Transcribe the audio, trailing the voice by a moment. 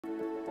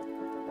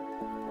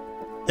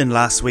In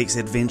last week's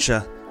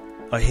adventure,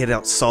 I head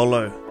out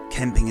solo,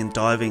 camping and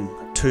diving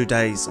 2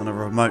 days on a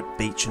remote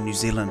beach in New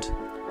Zealand.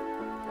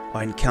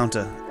 I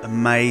encounter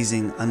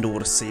amazing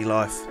underwater sea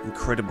life,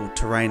 incredible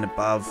terrain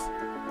above,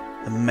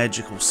 a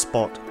magical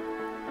spot.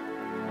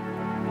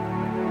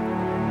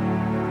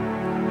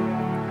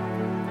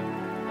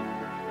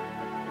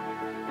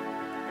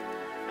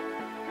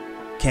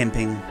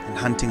 Camping and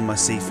hunting my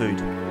seafood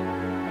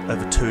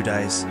over 2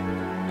 days.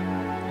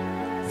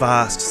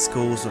 Vast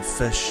schools of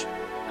fish,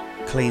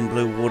 clean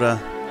blue water,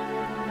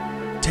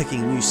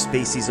 ticking new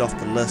species off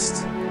the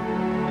list,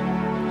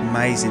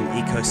 amazing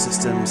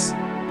ecosystems,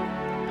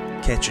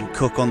 catch and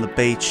cook on the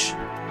beach.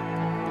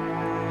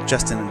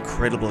 Just an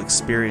incredible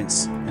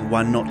experience and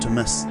one not to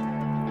miss.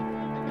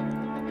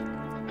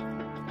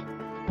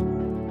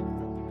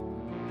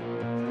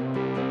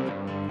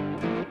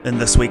 In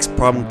this week's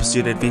Primal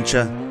Pursuit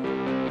adventure,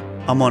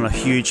 I'm on a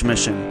huge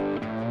mission,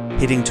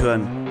 heading to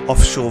an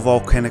offshore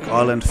volcanic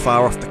island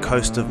far off the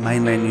coast of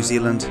mainland New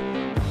Zealand,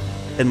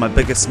 in my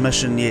biggest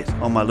mission yet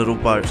on my little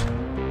boat.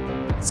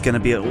 It's going to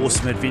be an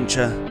awesome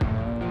adventure,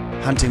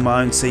 hunting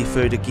my own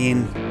seafood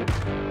again,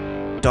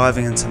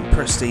 diving in some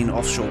pristine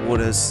offshore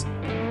waters,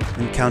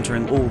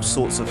 encountering all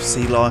sorts of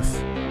sea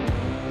life.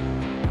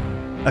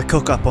 A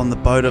cook up on the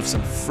boat of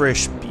some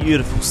fresh,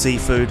 beautiful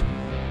seafood.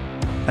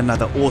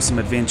 Another awesome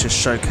adventure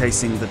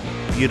showcasing the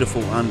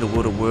beautiful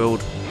underwater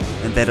world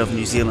and that of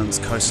New Zealand's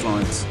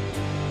coastlines.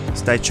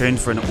 Stay tuned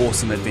for an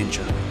awesome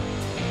adventure.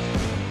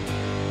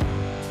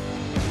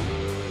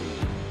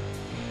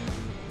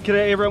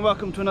 G'day everyone,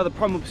 welcome to another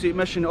Primal Pursuit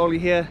mission. Ollie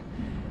here.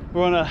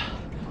 We're on a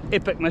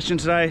epic mission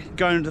today,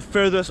 going to the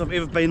furthest I've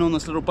ever been on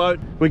this little boat.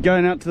 We're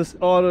going out to this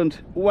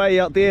island way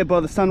out there by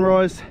the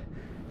sunrise.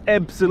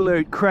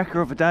 Absolute cracker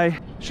of a day.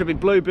 Should be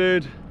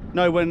bluebird,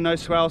 no wind, no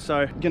swell, so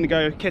I'm gonna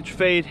go catch a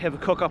feed, have a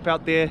cook up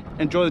out there,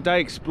 enjoy the day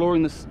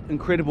exploring this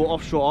incredible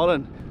offshore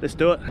island. Let's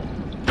do it.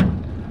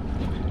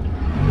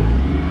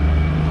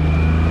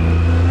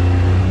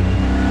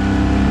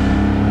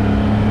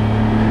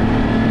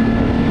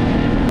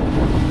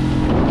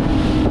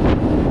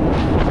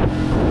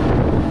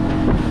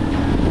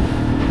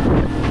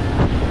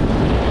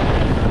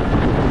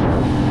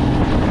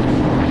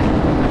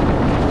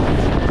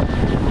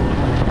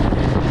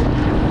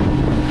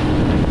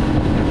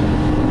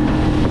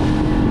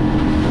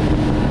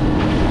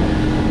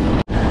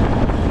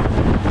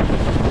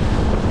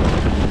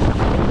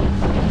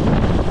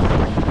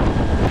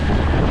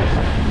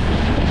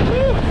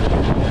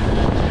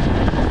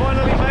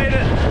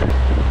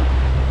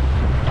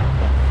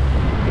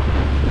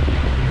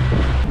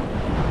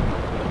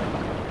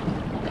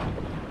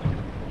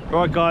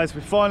 Right guys, we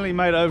finally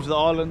made it over to the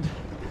island.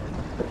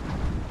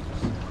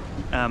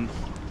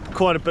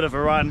 Quite a bit of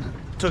a run,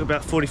 took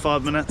about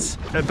 45 minutes,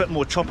 a bit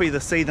more choppy the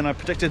sea than I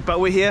predicted,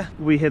 but we're here.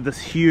 We have this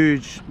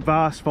huge,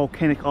 vast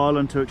volcanic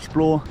island to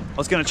explore. I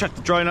was going to chuck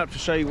the drone up to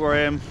show you where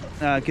I am,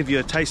 give you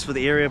a taste for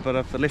the area, but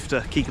I've left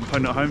a key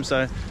component at home,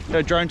 so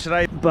no drone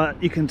today.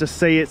 But you can just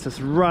see it's this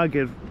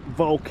rugged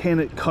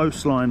volcanic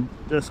coastline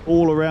just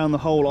all around the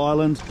whole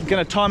island. I'm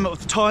going to time it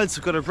with the tides.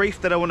 I've got a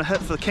reef that I want to hit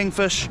for the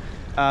kingfish.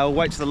 We'll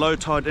wait till the low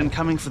tide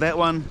incoming for that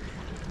one,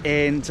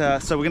 and so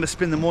we're going to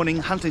spend the morning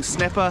hunting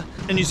snapper.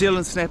 In New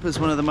Zealand, snapper is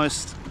one of the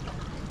most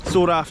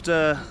sought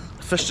after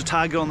fish to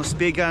target on the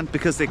spear gun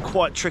because they're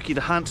quite tricky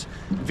to hunt,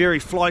 very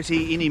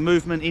flighty. Any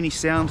movement, any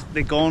sound,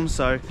 they're gone,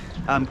 so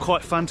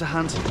quite fun to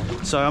hunt.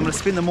 So I'm going to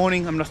spend the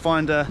morning, I'm going to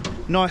find a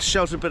nice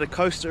sheltered bit of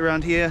coast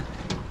around here,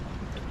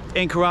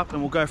 anchor up,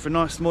 and we'll go for a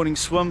nice morning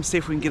swim, see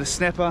if we can get a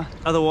snapper.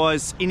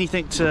 Otherwise,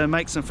 anything to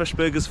make some fish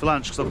burgers for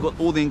lunch, because I've got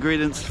all the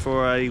ingredients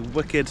for a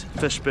wicked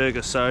fish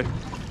burger. So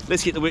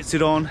let's get the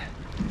wetsuit on.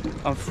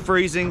 I'm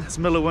freezing, it's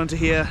middle of winter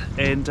here,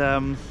 and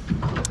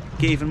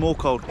get even more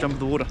cold, jump in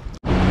the water.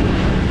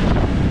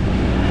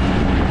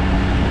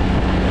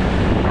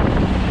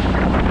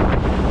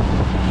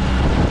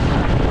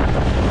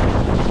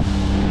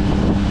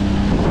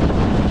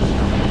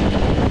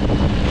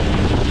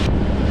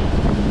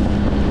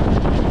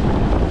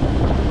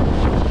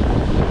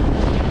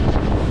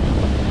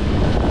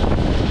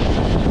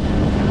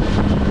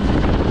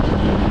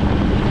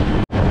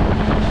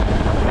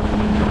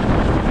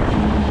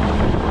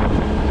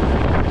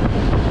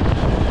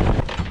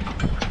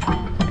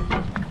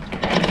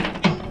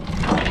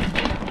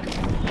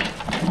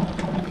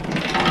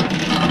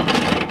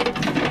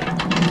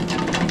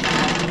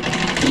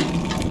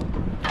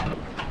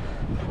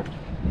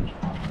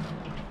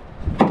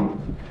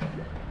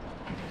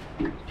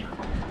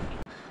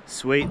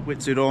 Sweet,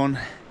 wetsuit on,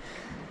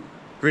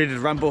 ready to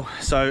rumble.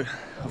 So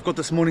I've got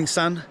this morning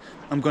sun,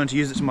 I'm going to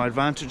use it to my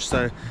advantage.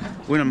 So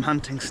when I'm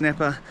hunting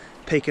snapper,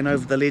 peeking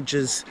over the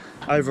ledges,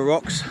 over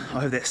rocks,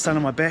 I have that sun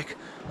on my back,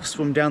 I'll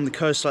swim down the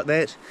coast like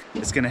that.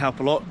 It's going to help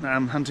a lot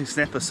hunting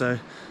snapper, so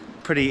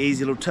pretty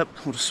easy little tip.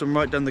 We'll just swim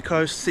right down the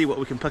coast, see what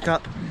we can pick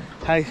up.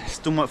 Hey,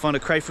 still might find a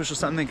crayfish or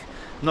something,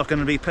 not going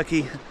to be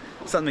picky.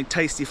 Something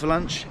tasty for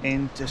lunch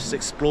and just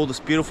explore this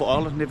beautiful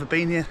island. Never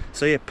been here,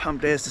 so yeah,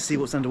 pumped as to see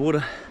what's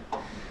underwater.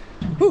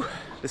 Whew,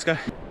 let's go.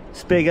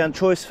 Spear gun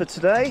choice for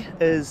today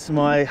is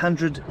my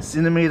 100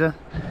 centimeter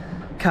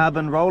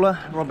carbon roller,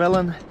 Rob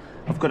Allen.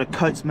 I've got a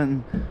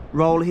Coatsman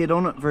roller head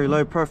on it, very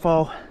low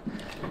profile,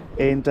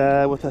 and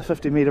with a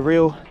 50 meter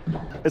reel.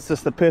 It's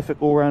just the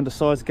perfect all-rounder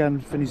size gun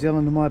for New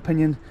Zealand in my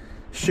opinion.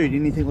 Shoot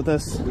anything with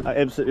this, I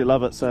absolutely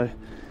love it. So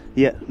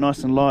yeah,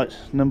 nice and light,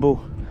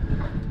 nimble,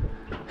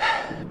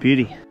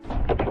 beauty.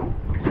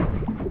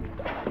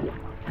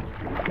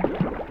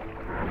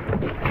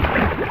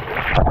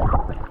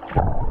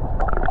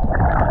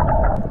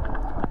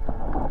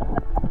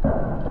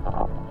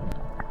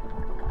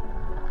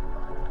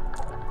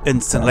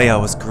 Instantly I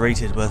was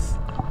greeted with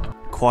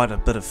quite a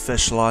bit of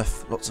fish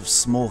life, lots of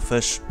small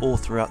fish all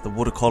throughout the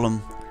water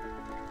column.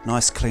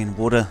 Nice clean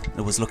water,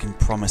 it was looking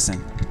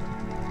promising.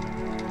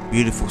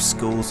 Beautiful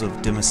schools of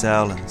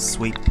demersal and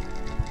sweep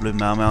blue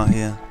mau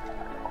here.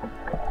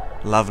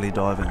 Lovely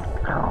diving.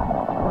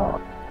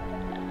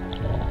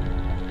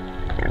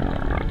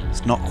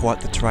 It's not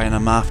quite the terrain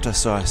I'm after,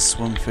 so I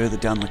swim further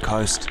down the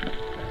coast,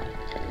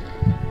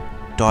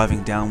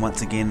 diving down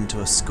once again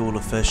into a school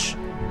of fish.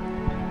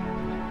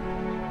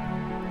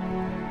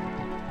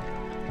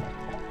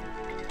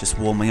 Just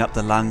warming up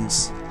the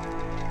lungs,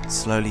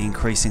 slowly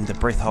increasing the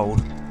breath hold,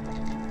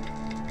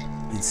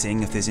 and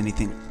seeing if there's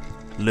anything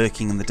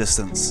lurking in the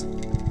distance,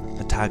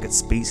 a target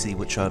species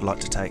which I'd like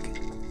to take.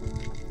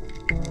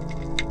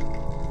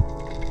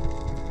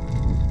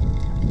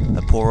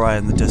 A poor eye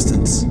in the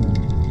distance,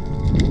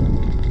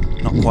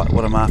 not quite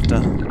what I'm after.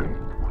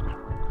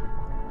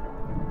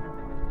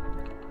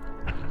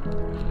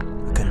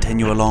 I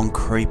continue along,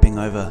 creeping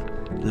over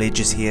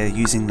ledges here,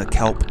 using the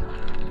kelp,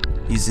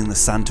 using the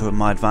sun to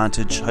my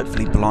advantage,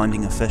 hopefully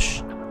blinding a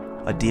fish,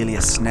 ideally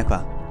a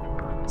snapper,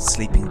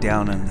 sleeping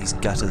down in these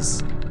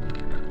gutters.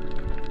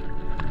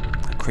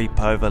 I creep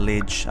over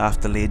ledge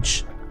after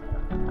ledge,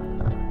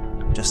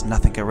 just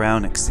nothing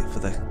around except for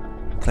the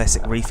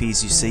classic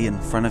reefies you see in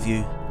front of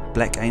you,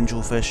 black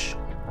angelfish.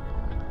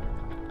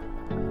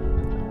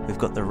 We've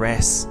got the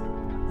wrasse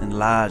in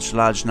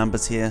large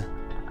numbers here,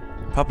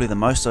 probably the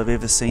most I've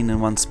ever seen in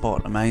one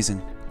spot.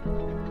 Amazing.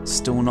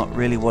 Still not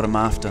really what I'm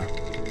after.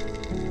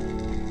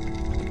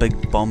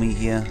 Big bommy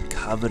here,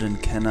 covered in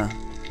kinna.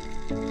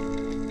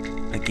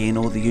 Again,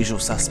 all the usual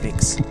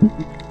suspects.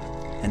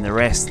 And the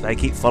rest, they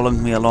keep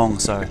following me along,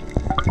 so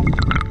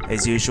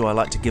as usual I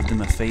like to give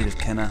them a feed of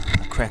kinna.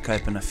 I crack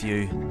open a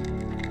few.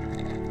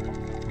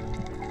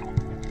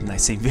 And they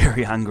seem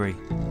very hungry,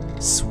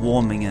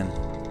 swarming in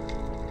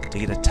to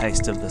get a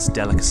taste of this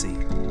delicacy.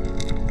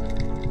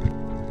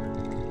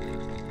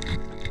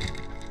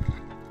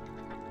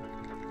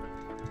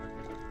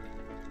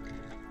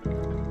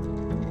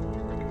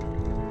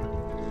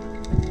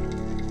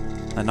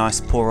 A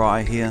nice poor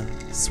eye here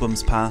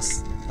swims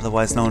past,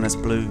 otherwise known as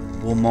blue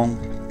warmong.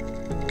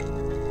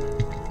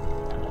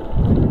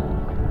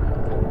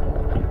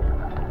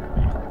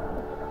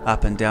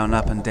 Up and down,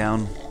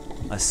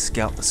 I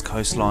scout this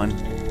coastline.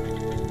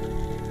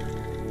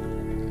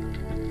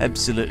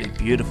 Absolutely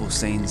beautiful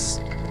scenes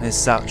as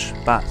such,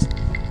 but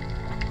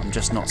I'm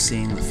just not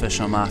seeing the fish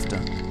I'm after.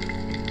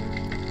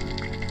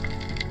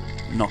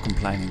 Not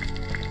complaining,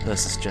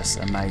 this is just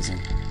amazing.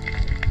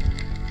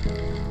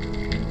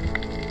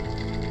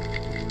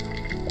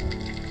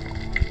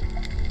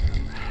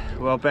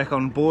 Well, back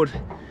on board,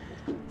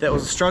 that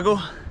was a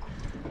struggle.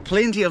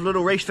 Plenty of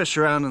little reef fish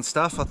around and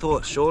stuff. I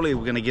thought surely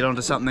we're going to get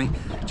onto something.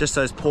 Just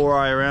those poor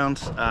eye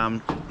around.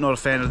 Not a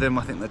fan of them.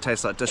 I think they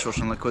taste like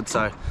dishwashing liquid,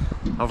 so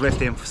I've left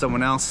them for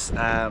someone else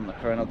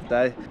for another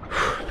day.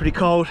 Pretty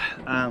cold,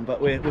 but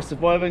we're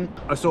surviving.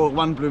 I saw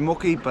one blue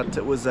mucky, but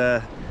it was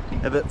a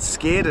bit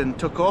scared and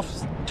took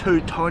off.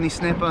 Two tiny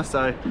snapper,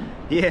 so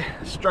yeah,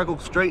 struggle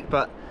street,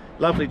 but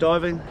lovely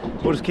diving.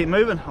 We'll just keep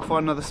moving. I'll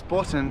find another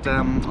spot, and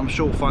I'm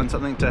sure we'll find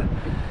something to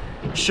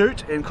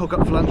shoot and cook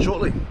up for lunch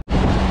shortly.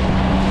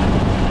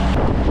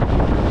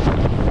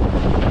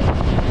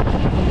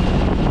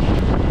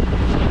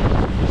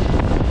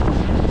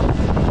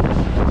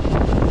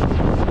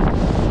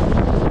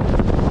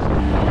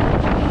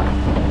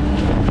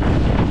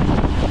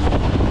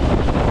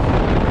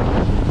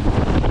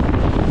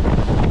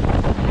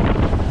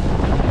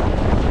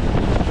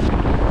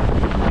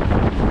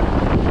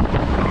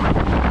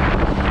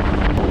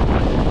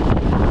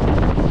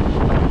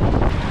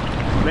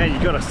 Man,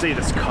 you gotta see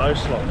this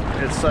coastline.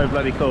 It's so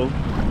bloody cool.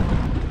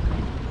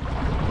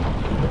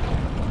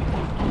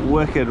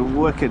 Wicked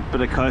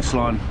bit of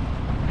coastline.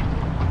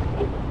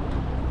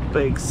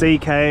 Big sea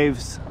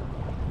caves.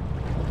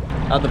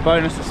 The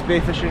bonus of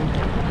spearfishing,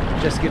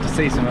 just get to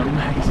see some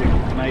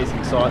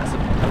amazing sights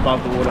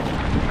above the water.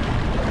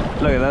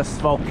 Look at this,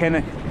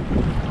 volcanic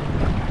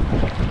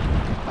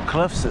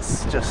cliffs.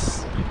 It's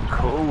just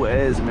cool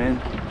as,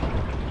 man.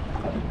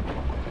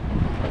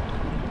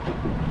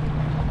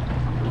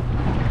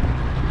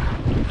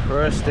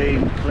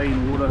 Pristine,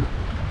 clean water.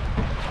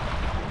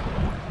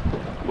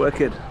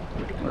 Wicked.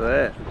 Look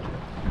at that.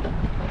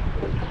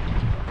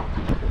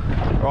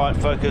 Right,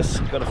 focus.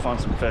 Got to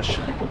find some fish.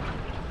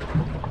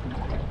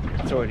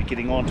 It's already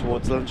getting on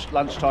towards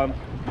lunchtime.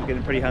 I'm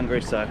getting pretty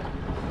hungry, so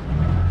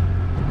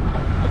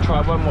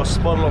try one more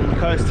spot along the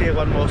coast here,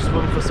 one more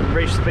swim for some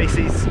reef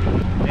species,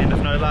 and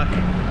if no luck,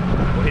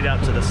 we'll head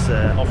out to this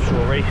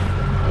offshore reef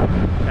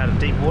out in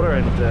deep water,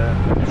 and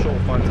I'm sure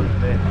we'll find something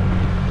there.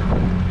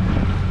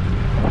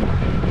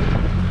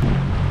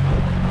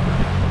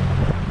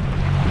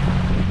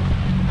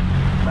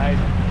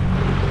 Amazing.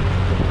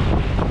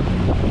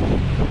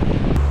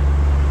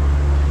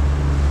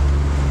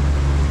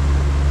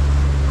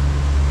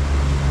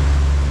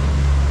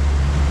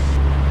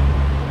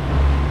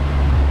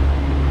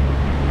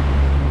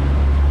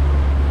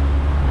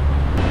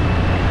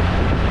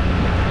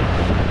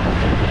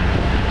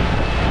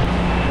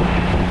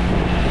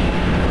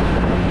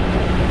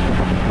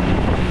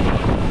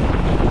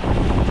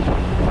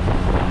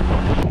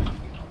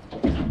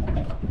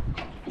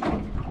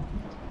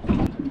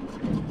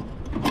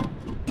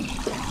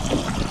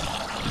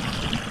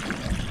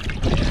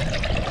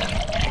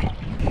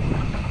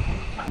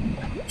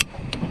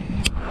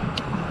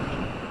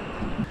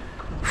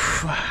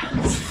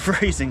 It's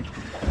freezing.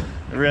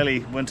 Really,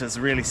 winter's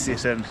really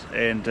set in,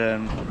 and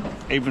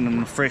even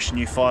in a fresh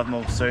new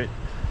 5mm suit,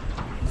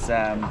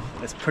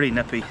 it's pretty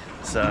nippy.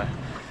 So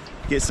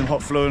get some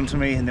hot fluid into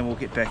me, and then we'll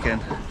get back in.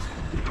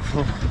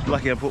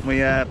 Lucky I bought my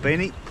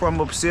beanie,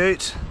 Primal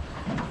Pursuit.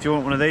 If you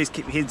want one of these,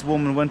 keep your heads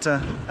warm in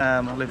winter.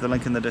 I'll leave the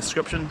link in the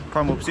description.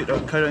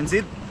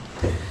 primalpursuit.co.nz.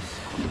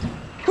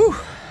 Whew,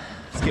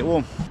 let's get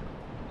warm.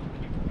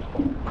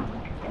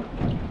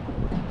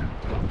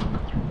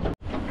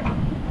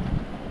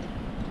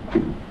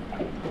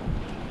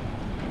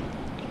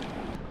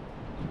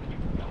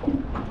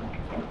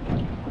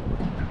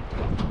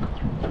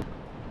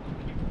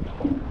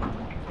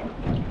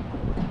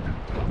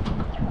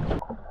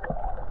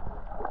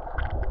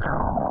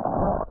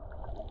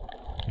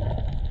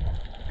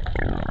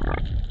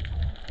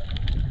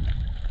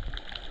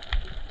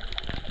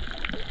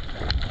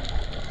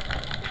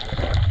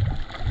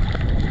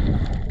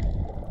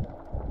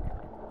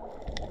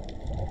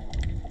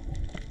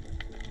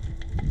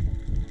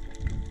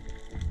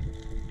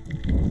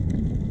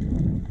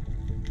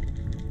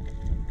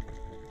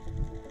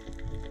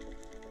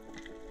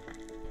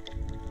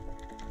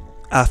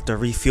 After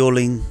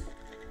refueling,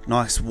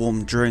 nice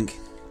warm drink,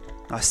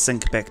 I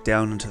sink back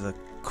down into the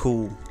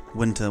cool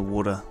winter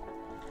water.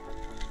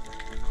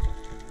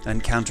 I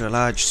encounter a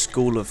large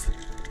school of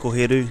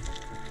koheru,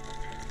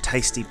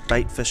 tasty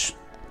baitfish,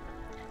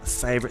 a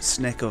favourite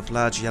snack of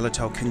large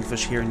yellowtail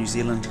kingfish here in New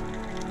Zealand.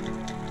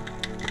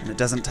 And it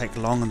doesn't take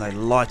long and they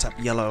light up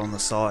yellow on the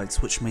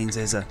sides, which means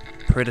there's a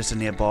predator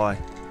nearby.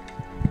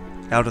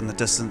 Out in the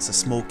distance, a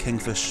small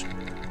kingfish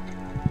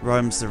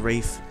roams the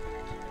reef,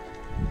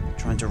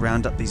 trying to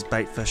round up these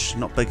baitfish,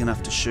 not big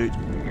enough to shoot.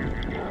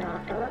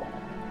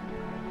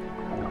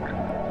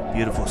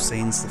 Beautiful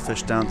scenes, the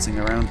fish dancing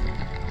around.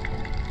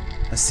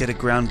 I set a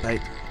ground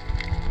bait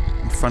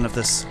in front of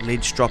this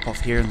ledge drop off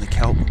here in the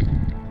kelp,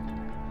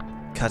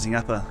 cutting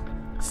up a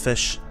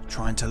fish,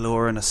 trying to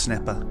lure in a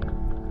snapper.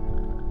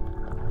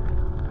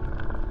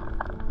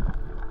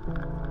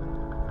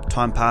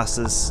 Time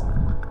passes.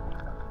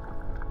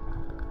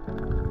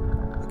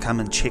 I come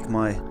and check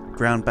my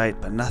ground bait,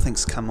 but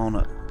nothing's come on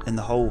it, and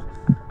the whole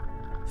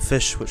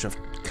fish which I've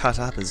cut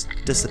up has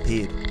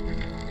disappeared.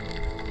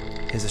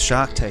 Has a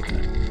shark taken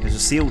it? Has a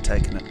seal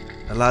taken it?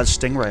 A large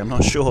stingray? I'm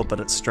not sure, but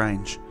it's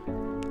strange.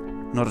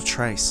 Not a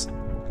trace.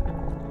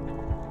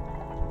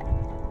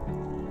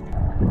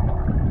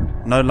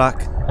 No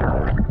luck.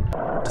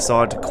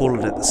 Decided to call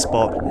it at the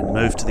spot and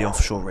move to the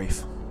offshore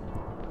reef.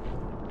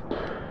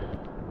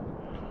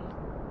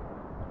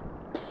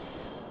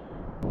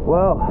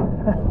 Well,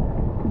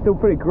 still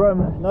pretty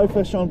grim. No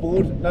fish on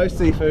board, no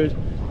seafood.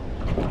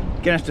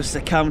 Gonna have to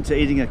succumb to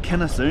eating a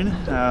kinner soon.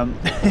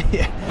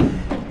 Yeah.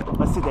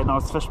 I set that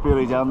nice fish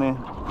burley down there,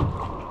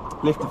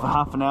 left it for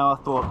half an hour,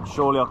 thought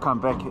surely I'll come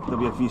back, there'll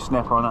be a few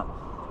snapper on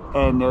it,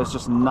 and there was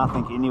just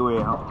nothing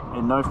anywhere,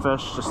 and no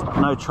fish, just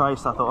no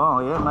trace. I thought, oh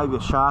yeah, maybe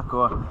a shark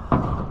or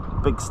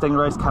big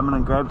stingray's come in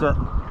and grabbed it,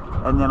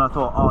 and then I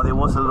thought, oh, there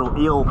was a little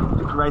eel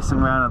racing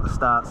around at the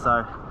start,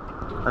 so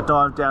I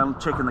dived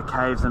down, checking the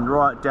caves, and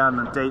right down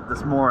and deep,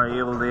 this moray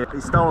eel there.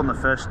 He's stolen the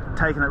fish,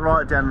 taken it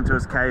right down into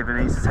his cave, and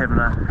he's just having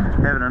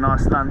a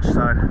nice lunch.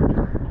 So,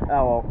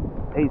 oh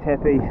well, he's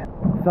happy.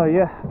 So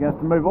yeah, gonna have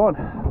to move on.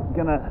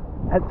 Gonna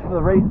head for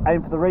the reef,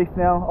 aim for the reef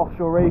now,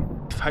 offshore reef.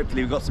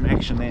 Hopefully we've got some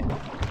action there.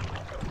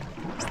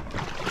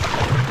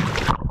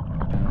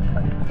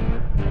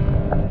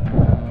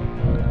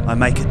 I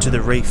make it to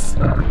the reef,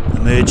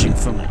 emerging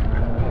from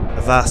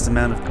a vast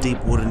amount of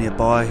deep water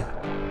nearby,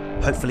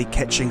 hopefully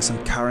catching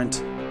some current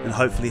and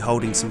hopefully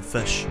holding some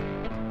fish.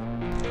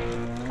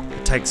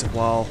 It takes a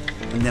while,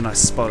 and then I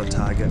spot a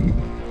target.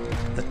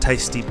 The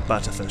tasty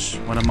butterfish,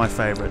 one of my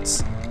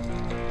favourites.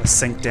 I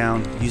sink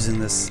down using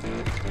this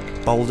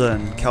boulder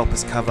and kelp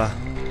as cover,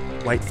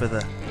 wait for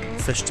the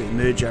fish to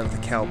emerge out of the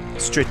kelp,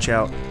 stretch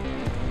out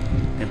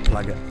and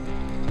plug it.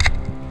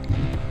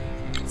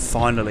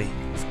 Finally,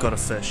 I've got a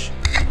fish.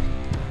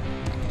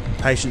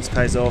 Patience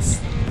pays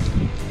off,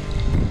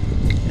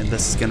 and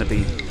this is going to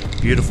be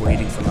beautiful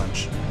eating for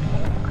lunch.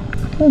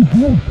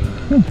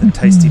 the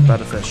tasty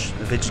butterfish,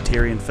 the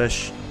vegetarian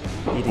fish,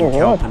 eating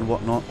kelp and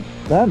whatnot.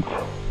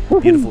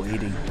 Beautiful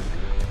eating.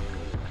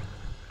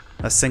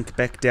 I sink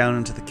back down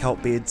into the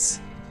kelp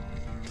beds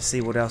to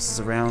see what else is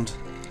around.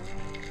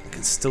 I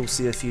can still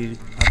see a few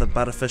other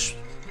butterfish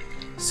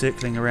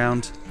circling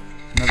around.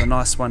 Another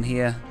nice one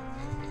here,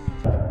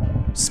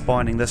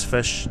 spining this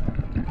fish.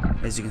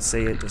 As you can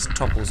see, it just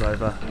topples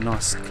over. A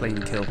nice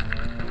clean kill.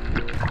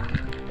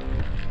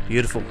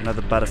 Beautiful,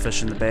 another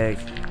butterfish in the bag.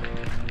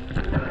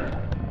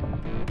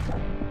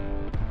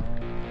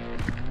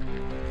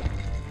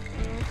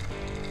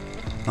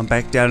 I'm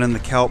back down in the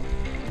kelp.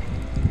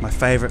 My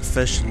favourite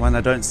fish, one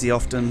I don't see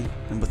often,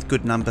 and with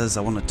good numbers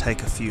I want to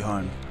take a few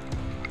home.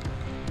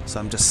 So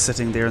I'm just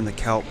sitting there in the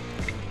kelp,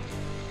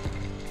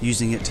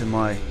 using it to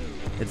my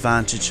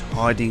advantage,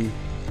 hiding,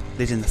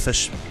 letting the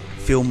fish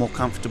feel more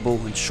comfortable,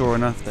 and sure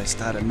enough they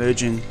start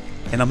emerging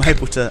and I'm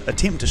able to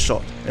attempt a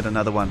shot at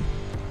another one.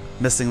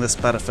 Missing this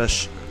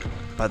butterfish,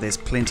 but there's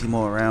plenty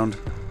more around,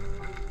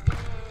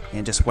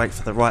 and just wait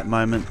for the right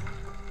moment,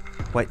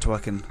 wait till I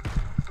can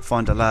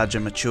find a larger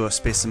mature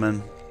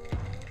specimen,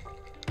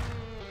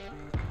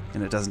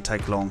 and it doesn't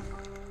take long.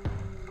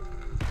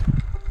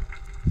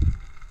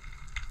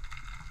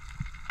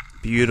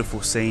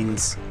 Beautiful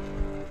scenes,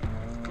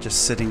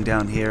 just sitting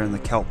down here in the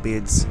kelp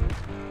beds.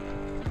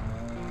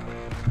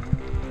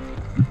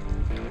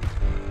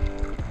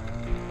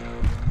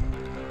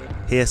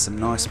 Here's some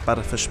nice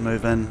butterfish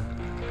move in.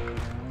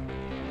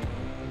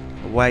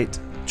 Wait,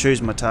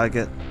 choose my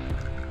target,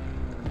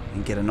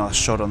 and get a nice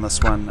shot on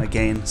this one.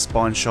 Again,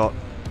 spine shot,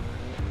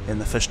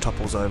 and the fish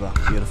topples over.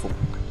 Beautiful.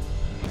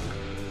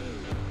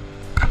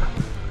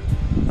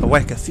 I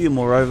whack a few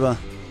more over,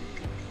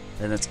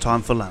 and it's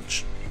time for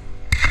lunch.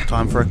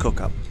 Time for a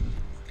cook up.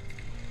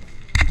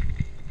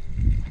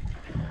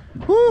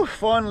 Whew,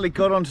 finally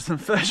got onto some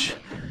fish.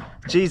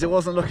 Geez, it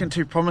wasn't looking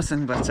too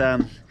promising, but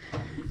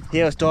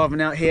yeah, I was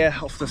diving out here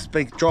off this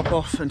big drop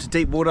off into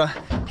deep water,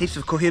 heaps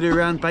of koheru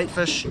around, bait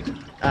fish.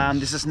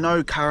 There's just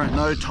no current,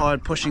 no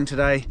tide pushing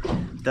today.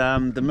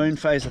 The moon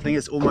phase, I think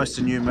it's almost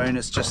a new moon.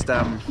 It's just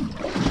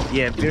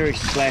yeah, very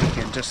slack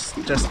and just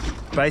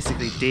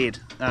basically dead,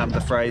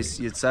 the phrase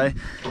you'd say.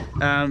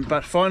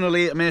 But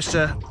finally I managed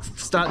to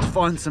start to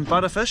find some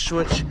butterfish,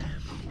 which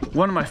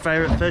one of my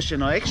favourite fish,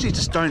 and I actually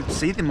just don't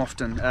see them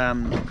often.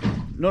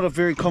 Not a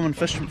very common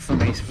fish for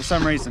me for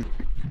some reason.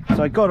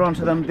 So I got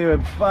onto them. There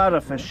were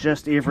butterfish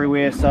just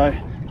everywhere, so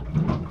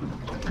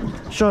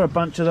shot a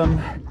bunch of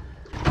them.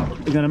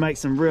 We're going to make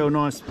some real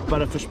nice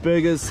butterfish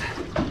burgers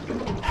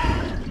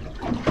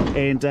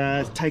and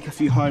take a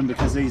few home,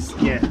 because these,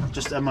 yeah,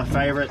 just are my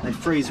favourite. They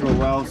freeze real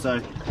well,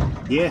 so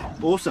yeah,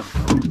 awesome.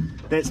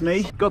 That's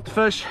me. Got the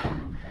fish.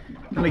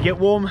 Gonna get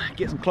warm,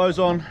 get some clothes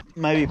on,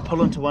 maybe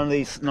pull into one of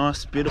these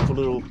nice beautiful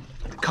little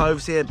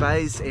coves here,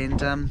 bays,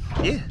 and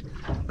yeah,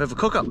 we have a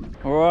cook up.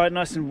 Alright,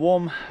 nice and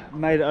warm,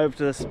 made it over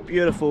to this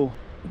beautiful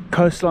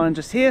coastline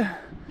just here.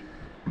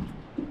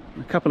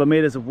 A couple of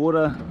meters of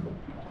water,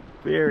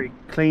 very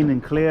clean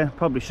and clear.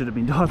 Probably should have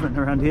been diving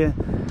around here.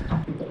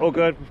 All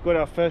good, we've got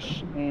our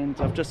fish, and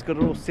I've just got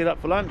it all set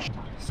up for lunch.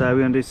 So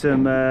we're gonna do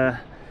some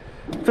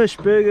fish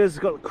burgers.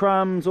 Got the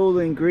crumbs, all the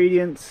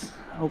ingredients,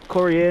 all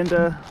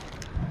coriander,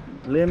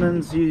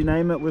 lemons, you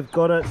name it, we've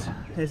got it.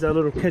 Here's our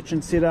little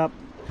kitchen set up.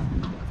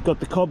 Got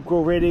the cob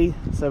grill ready,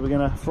 so we're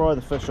going to fry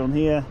the fish on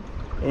here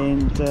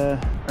and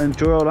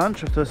enjoy our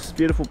lunch with this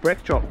beautiful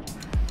brack chop.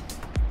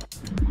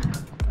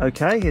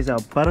 Okay, here's our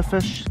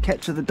butterfish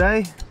catch of the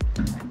day.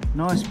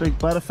 Nice big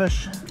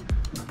butterfish,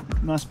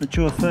 nice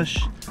mature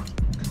fish.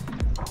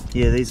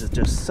 Yeah, these are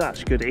just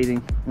such good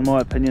eating in my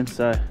opinion,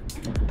 so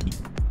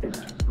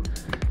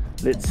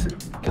let's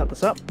cut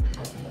this up.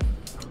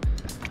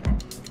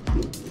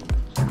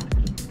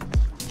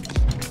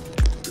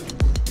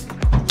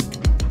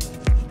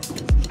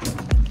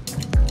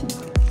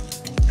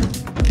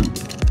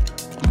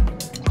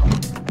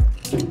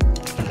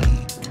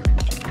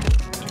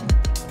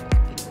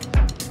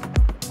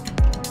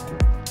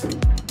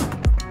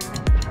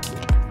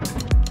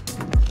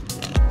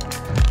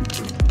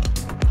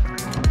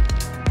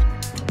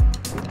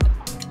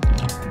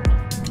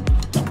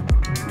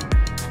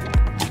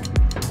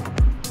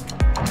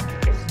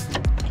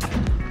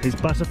 These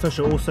butterfish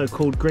are also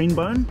called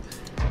greenbone.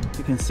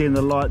 You can see in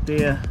the light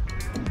there,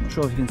 not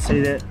sure if you can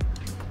see that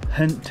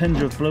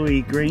tinge of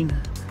bluey green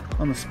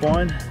on the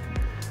spine.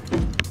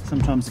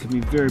 Sometimes it can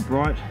be very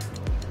bright.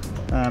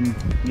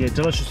 Yeah,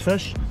 delicious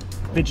fish.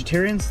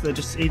 Vegetarians, they're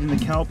just eating the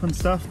kelp and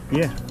stuff.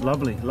 Yeah,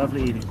 lovely,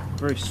 lovely eating.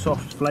 Very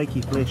soft,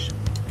 flaky flesh.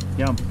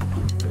 Yum.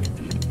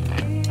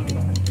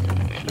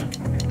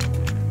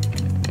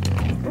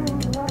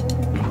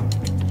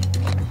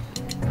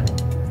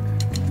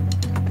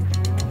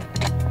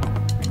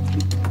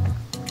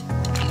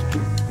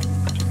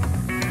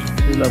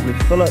 Lovely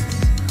fillets,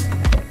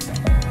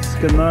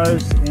 skin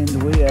those,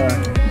 and we are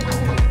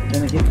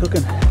going to get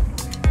cooking.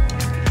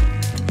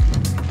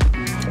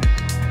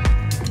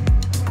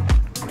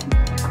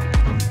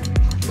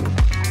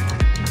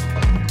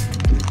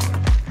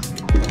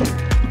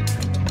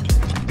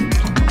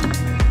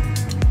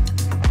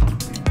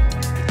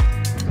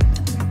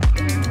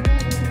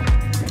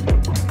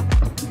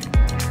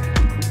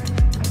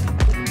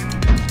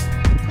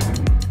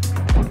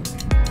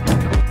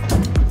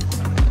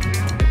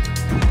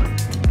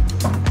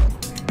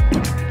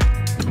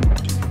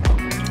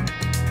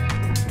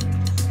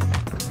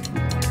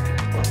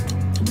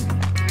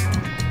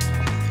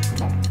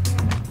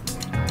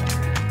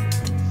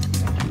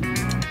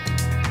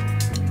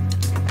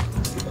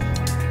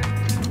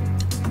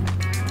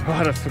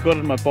 might have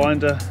forgotten my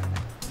binder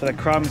for the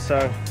crumb, so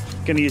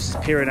I'm going to use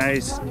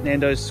Pyrenees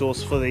Nando's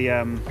sauce for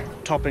the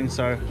topping,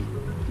 so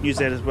use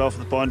that as well for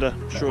the binder.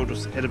 I'm sure it'll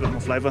just add a bit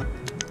more flavour.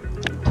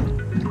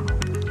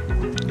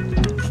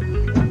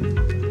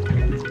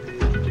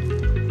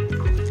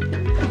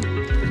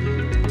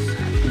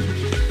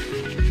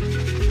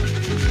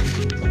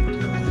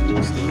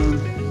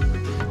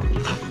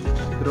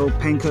 Good old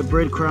panko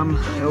breadcrumb,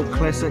 old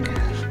classic,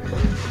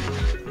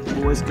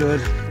 always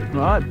good.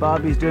 Right,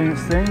 Barbie's doing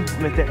its thing,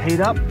 let that heat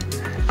up.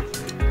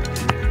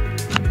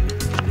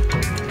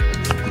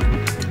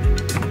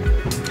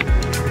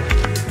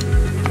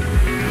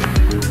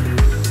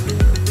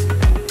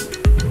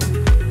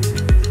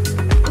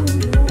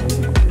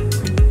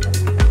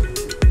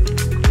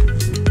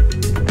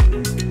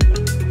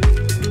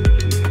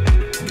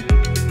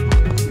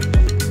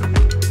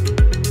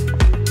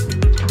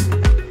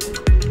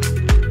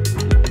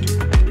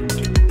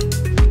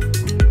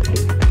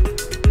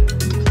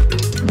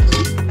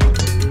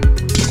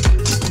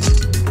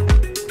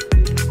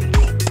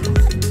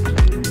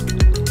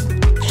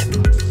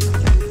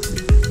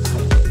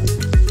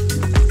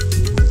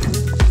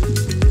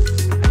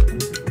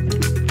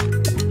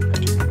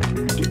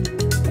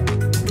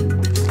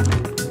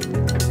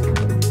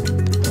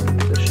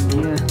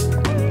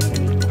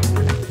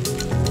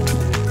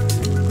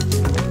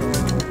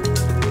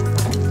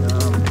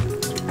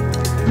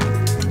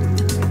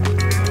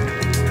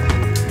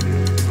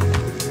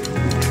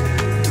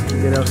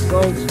 Get our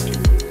salt,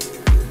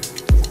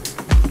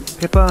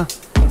 pepper,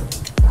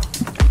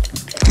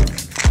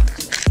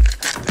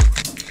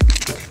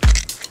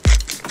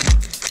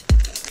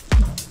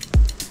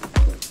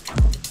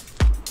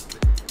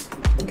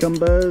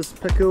 cucumbers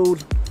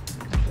pickled,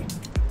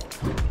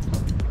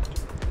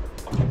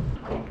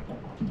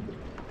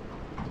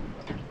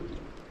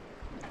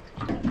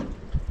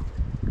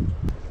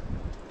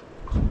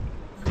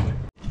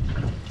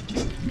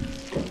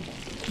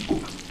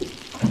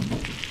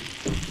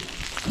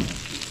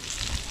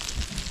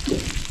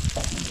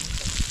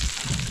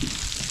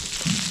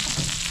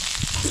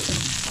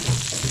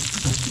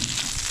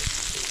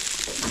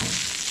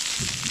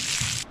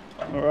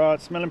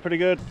 Alright, smelling pretty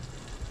good.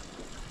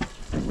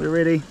 We're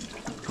ready.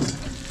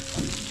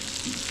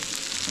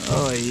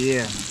 Oh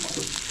yeah,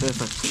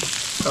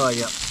 perfect. Oh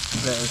yeah,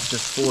 that is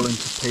just falling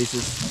to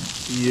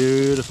pieces.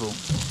 Beautiful.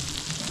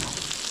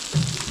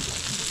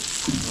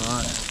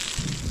 Right,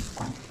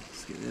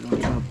 let's get that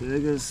onto our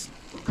burgers.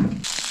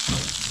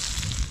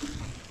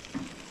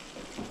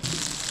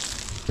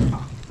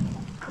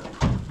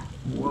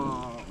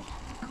 Wow.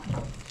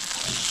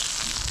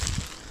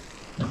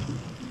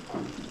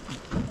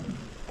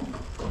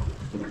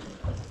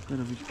 Bit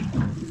of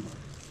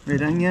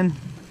red onion,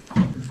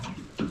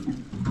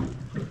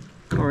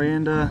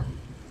 coriander.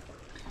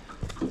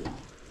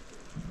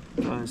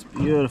 Oh, it's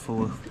beautiful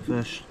with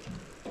fish.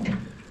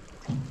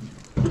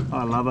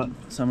 I love it.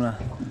 So I'm going to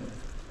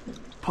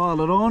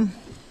pile it on.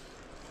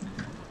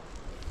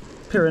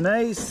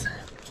 Pyrenees.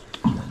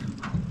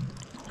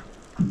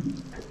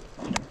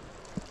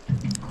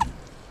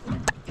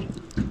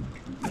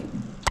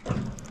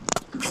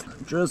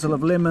 Drizzle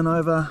of lemon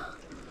over.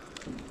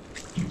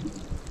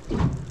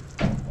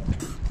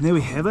 And there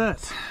we have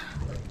it.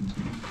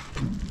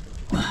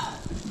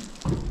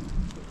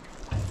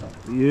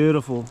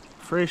 Beautiful,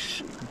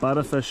 fresh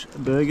butterfish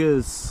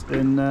burgers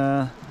in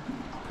a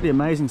pretty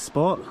amazing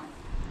spot.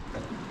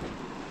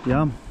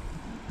 Yum.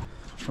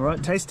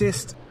 Alright, taste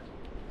test.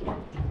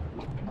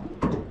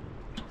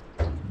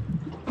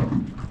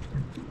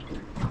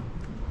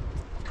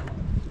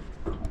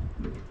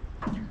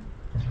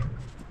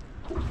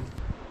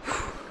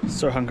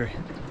 So hungry.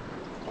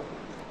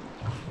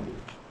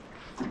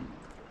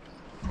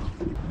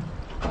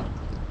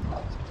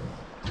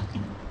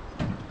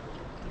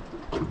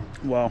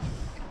 Wow.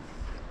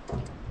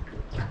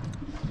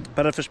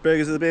 Butterfish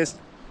burgers are the best.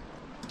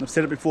 I've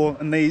said it before,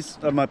 and these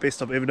are my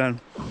best I've ever done.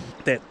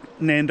 That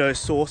Nando's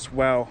sauce,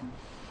 wow.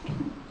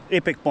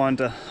 Epic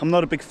binder. I'm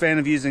not a big fan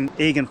of using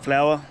egg and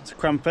flour to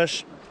crumb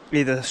fish.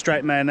 Either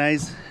straight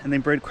mayonnaise and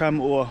then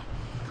breadcrumb, or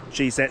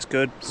geez, that's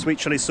good. Sweet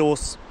chili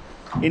sauce,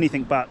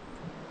 anything but.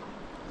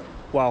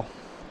 Wow,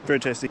 very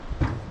tasty.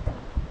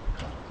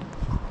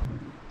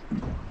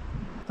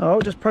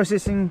 Oh, just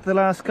processing the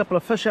last couple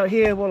of fish out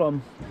here while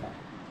I'm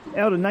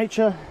out in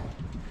nature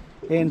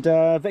and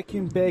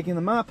vacuum bagging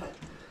them up.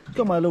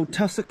 Got my little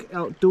Tussock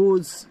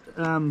Outdoors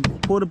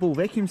portable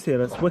vacuum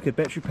set. It's wicked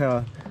battery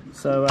power.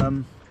 So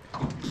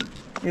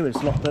yeah, we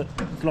just lock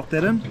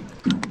that in.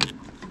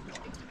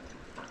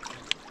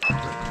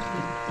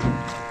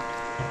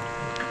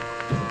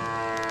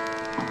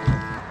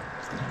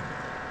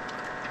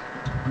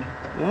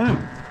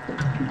 Boom.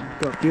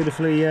 Got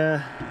beautifully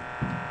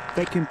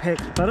vacuum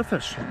packed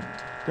butterfish.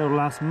 That'll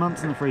last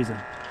months in the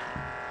freezer.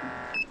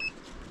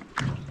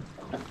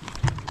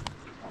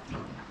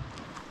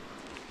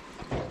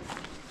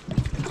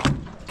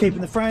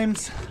 Keeping the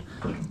frames.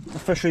 The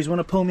fisheries want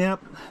to pull me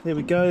up. There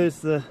we go, there's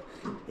the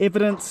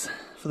evidence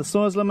for the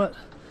size limit.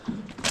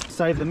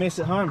 Save the mess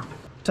at home.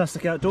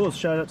 Tussock Outdoors,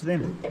 shout out to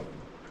them.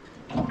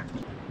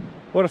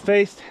 What a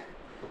feast,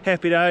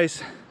 happy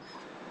days.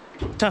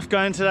 Tough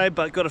going today,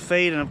 but got a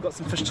feed and I've got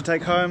some fish to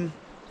take home.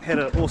 Had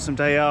an awesome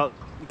day out,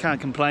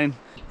 can't complain.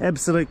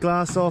 Absolute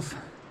glass off.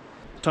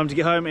 Time to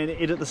get home and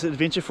edit this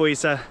adventure for you,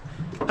 so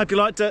hope you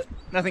liked it.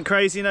 Nothing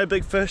crazy, no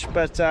big fish,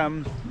 but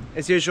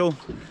as usual,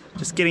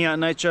 just getting out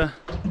in nature,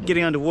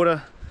 getting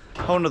underwater,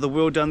 whole nother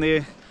world down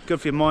there.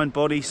 Good for your mind,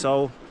 body,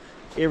 soul,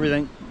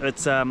 everything.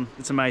 It's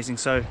amazing.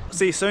 So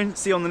see you soon,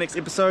 see you on the next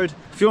episode.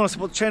 If you want to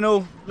support the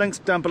channel, links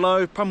down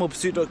below,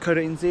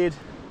 primalpursuit.co.nz,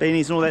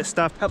 beanies and all that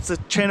stuff. Helps the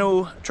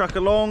channel truck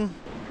along.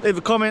 Leave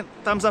a comment,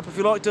 thumbs up if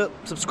you liked it,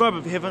 subscribe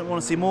if you haven't,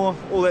 want to see more,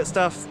 all that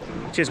stuff.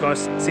 Cheers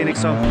guys, see you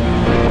next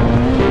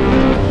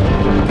time.